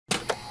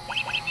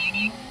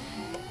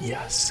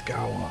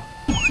Yaskawa.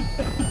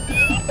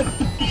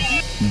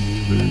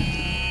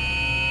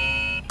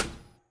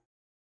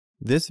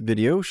 This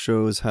video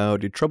shows how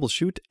to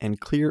troubleshoot and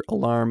clear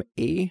alarm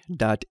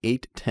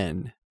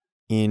A.810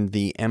 in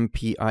the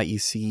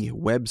MPiec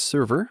web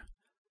server.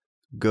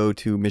 Go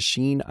to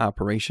Machine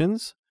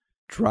Operations,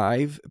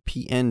 Drive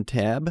PN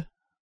tab,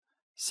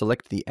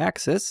 select the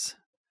access,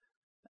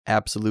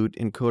 Absolute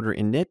Encoder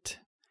Init,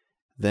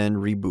 then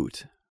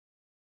reboot.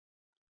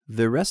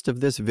 The rest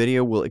of this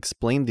video will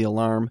explain the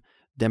alarm,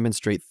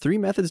 demonstrate 3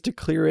 methods to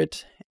clear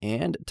it,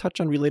 and touch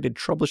on related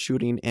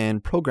troubleshooting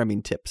and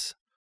programming tips.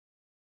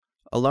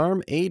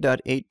 Alarm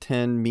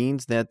A.810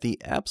 means that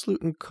the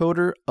absolute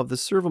encoder of the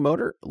servo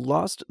motor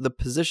lost the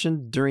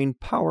position during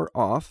power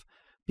off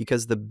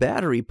because the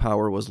battery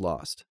power was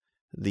lost.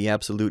 The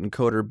absolute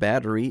encoder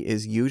battery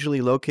is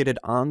usually located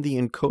on the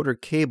encoder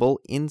cable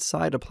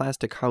inside a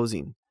plastic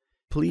housing.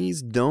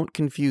 Please don't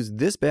confuse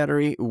this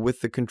battery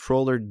with the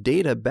controller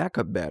data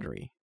backup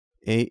battery.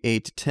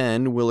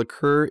 A.810 will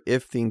occur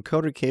if the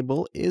encoder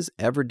cable is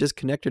ever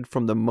disconnected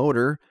from the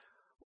motor,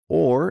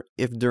 or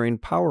if during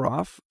power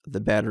off the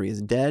battery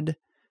is dead,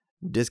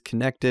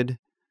 disconnected,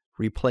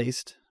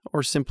 replaced,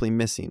 or simply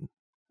missing.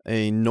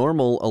 A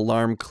normal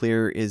alarm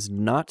clear is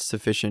not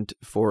sufficient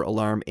for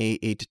alarm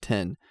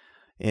A.810.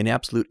 An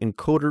absolute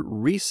encoder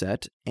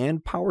reset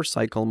and power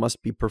cycle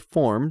must be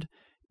performed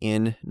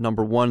in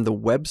number 1, the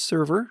web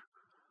server,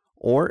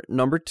 or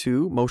number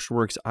 2,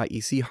 MotionWorks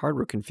IEC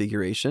hardware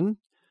configuration,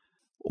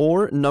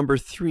 or number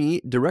 3,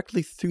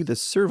 directly through the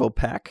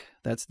servopack,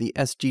 that's the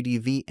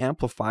SGDV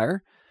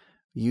amplifier,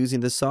 using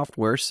the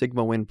software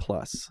SigmaWin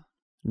Plus.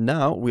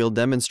 Now we'll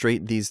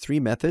demonstrate these 3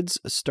 methods,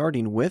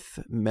 starting with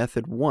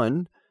method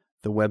 1,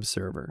 the web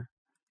server.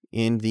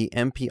 In the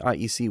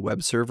MPiec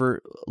web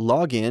server,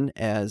 log in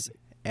as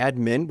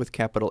admin with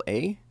capital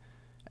A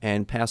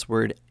and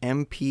password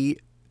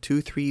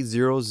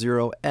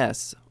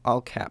MP2300S,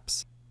 all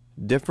caps.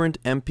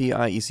 Different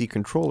MPiec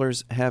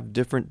controllers have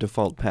different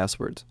default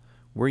passwords.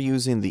 We're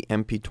using the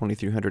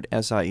MP2300S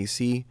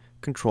IEC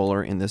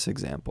controller in this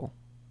example.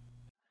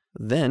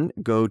 Then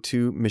go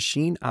to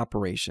Machine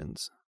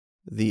Operations.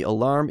 The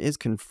alarm is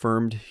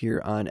confirmed here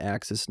on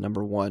axis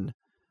number 1.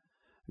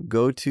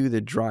 Go to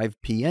the Drive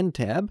PN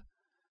tab,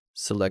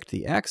 select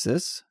the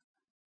axis,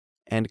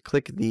 and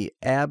click the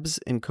ABS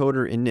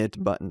Encoder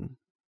Init button.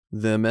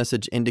 The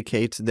message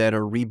indicates that a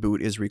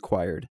reboot is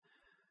required.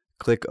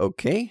 Click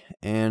OK,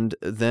 and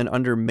then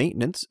under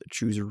Maintenance,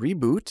 choose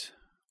Reboot,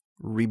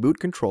 Reboot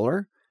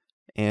Controller,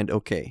 and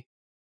OK.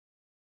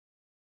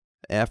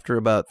 After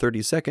about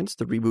 30 seconds,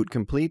 the reboot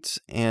completes,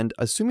 and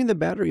assuming the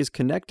battery is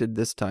connected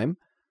this time,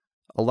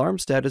 alarm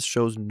status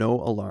shows no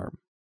alarm.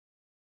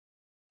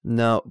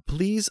 Now,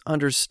 please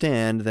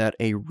understand that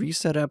a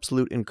reset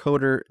absolute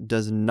encoder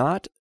does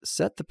not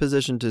set the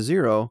position to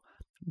 0,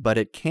 but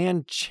it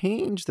can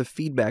change the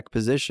feedback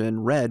position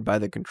read by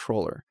the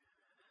controller.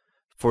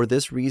 For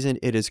this reason,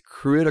 it is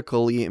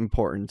critically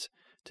important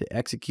to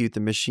execute the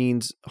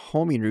machine's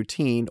homing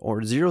routine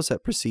or zero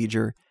set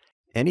procedure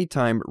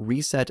anytime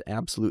reset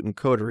absolute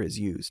encoder is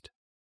used.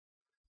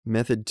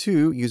 Method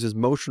 2 uses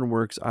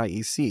MotionWorks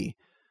IEC.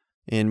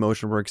 In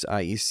MotionWorks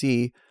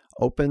IEC,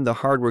 open the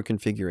hardware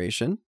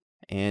configuration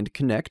and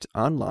connect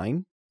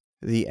online.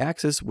 The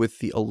axis with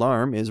the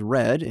alarm is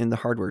red in the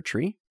hardware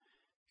tree.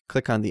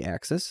 Click on the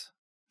axis.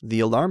 The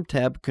alarm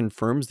tab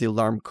confirms the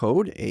alarm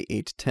code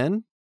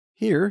A810.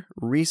 Here,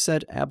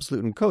 reset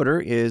absolute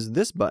encoder is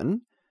this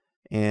button,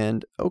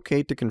 and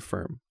OK to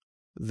confirm.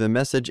 The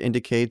message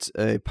indicates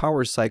a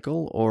power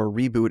cycle or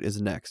reboot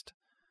is next.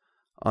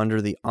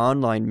 Under the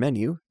online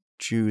menu,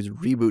 choose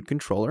Reboot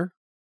Controller.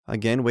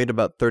 Again, wait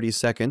about 30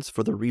 seconds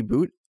for the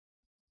reboot.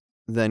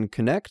 Then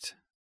connect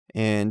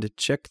and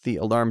check the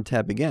alarm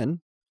tab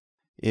again.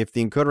 If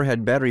the encoder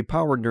had battery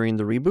power during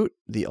the reboot,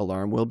 the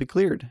alarm will be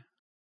cleared.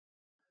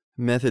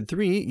 Method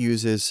 3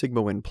 uses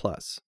SigmaWin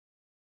Plus.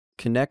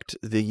 Connect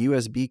the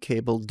USB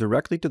cable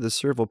directly to the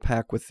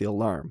servopack with the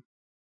alarm.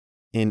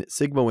 In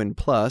SigmaWin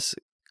Plus,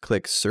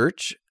 click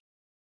Search,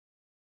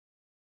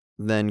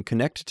 then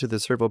connect to the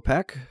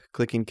servopack,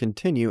 clicking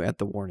Continue at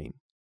the warning.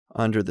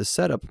 Under the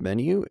Setup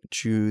menu,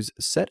 choose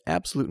Set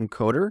Absolute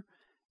Encoder,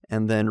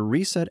 and then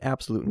Reset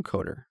Absolute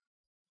Encoder.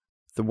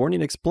 The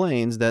warning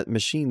explains that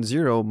machine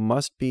 0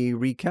 must be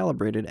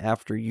recalibrated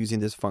after using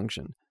this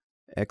function.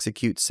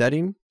 Execute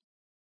setting,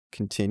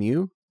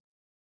 continue,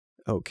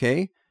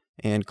 OK,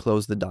 and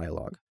close the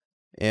dialog.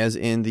 As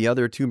in the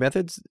other 2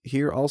 methods,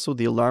 here also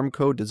the alarm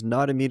code does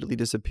not immediately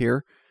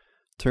disappear.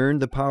 Turn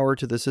the power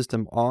to the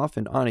system off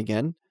and on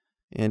again,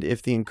 and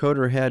if the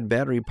encoder had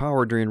battery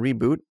power during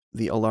reboot,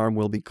 the alarm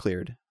will be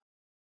cleared.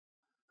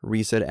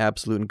 Reset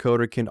absolute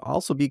encoder can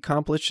also be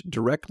accomplished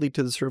directly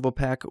to the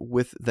servopack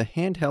with the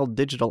handheld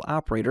digital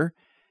operator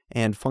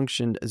and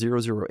function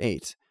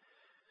 008.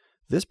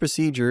 This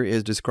procedure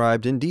is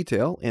described in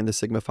detail in the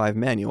Sigma 5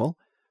 manual,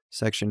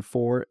 section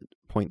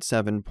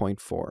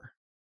 4.7.4.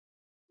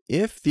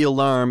 If the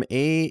alarm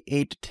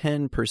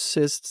A810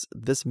 persists,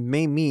 this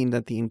may mean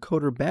that the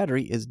encoder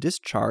battery is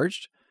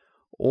discharged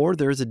or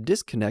there is a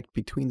disconnect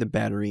between the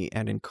battery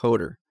and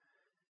encoder.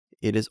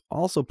 It is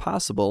also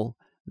possible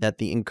that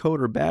the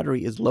encoder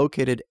battery is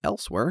located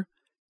elsewhere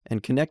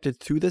and connected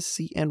through the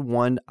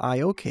CN1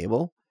 I/O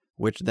cable,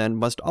 which then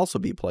must also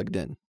be plugged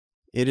in.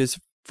 It is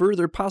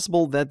further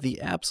possible that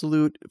the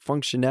absolute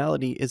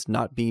functionality is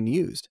not being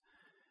used.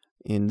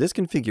 In this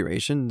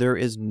configuration, there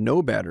is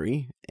no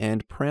battery,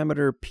 and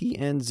parameter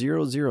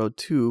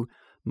PN002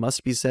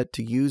 must be set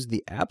to use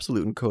the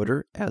absolute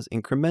encoder as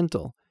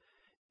incremental.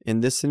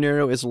 In this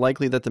scenario, it's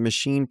likely that the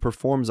machine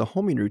performs a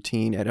homing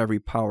routine at every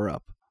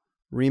power-up.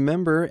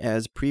 Remember,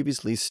 as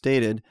previously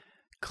stated,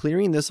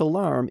 clearing this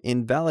alarm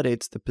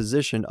invalidates the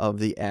position of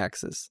the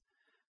axis.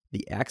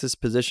 The axis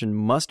position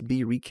must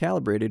be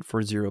recalibrated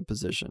for zero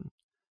position.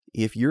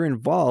 If you're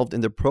involved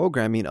in the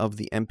programming of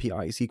the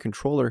MPiec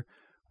controller,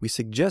 we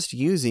suggest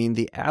using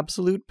the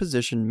Absolute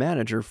Position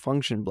Manager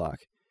function block.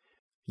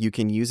 You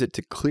can use it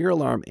to clear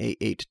alarm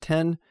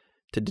A810,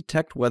 to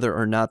detect whether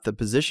or not the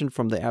position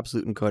from the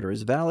absolute encoder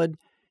is valid,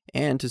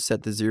 and to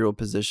set the zero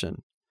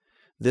position.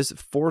 This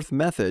fourth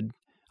method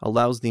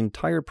allows the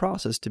entire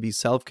process to be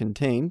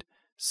self-contained,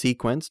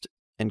 sequenced,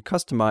 and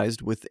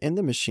customized within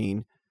the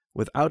machine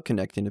without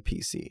connecting a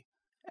PC.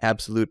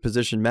 Absolute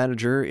Position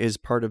Manager is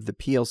part of the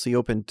PLC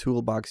Open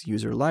Toolbox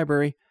user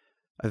library,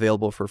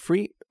 available for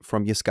free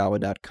from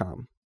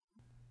Yaskawa.com.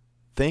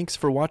 Thanks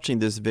for watching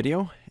this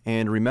video,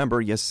 and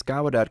remember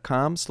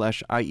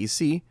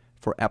Yaskawa.com/IEC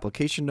for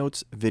application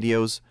notes,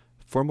 videos,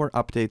 firmware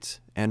updates,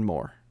 and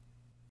more.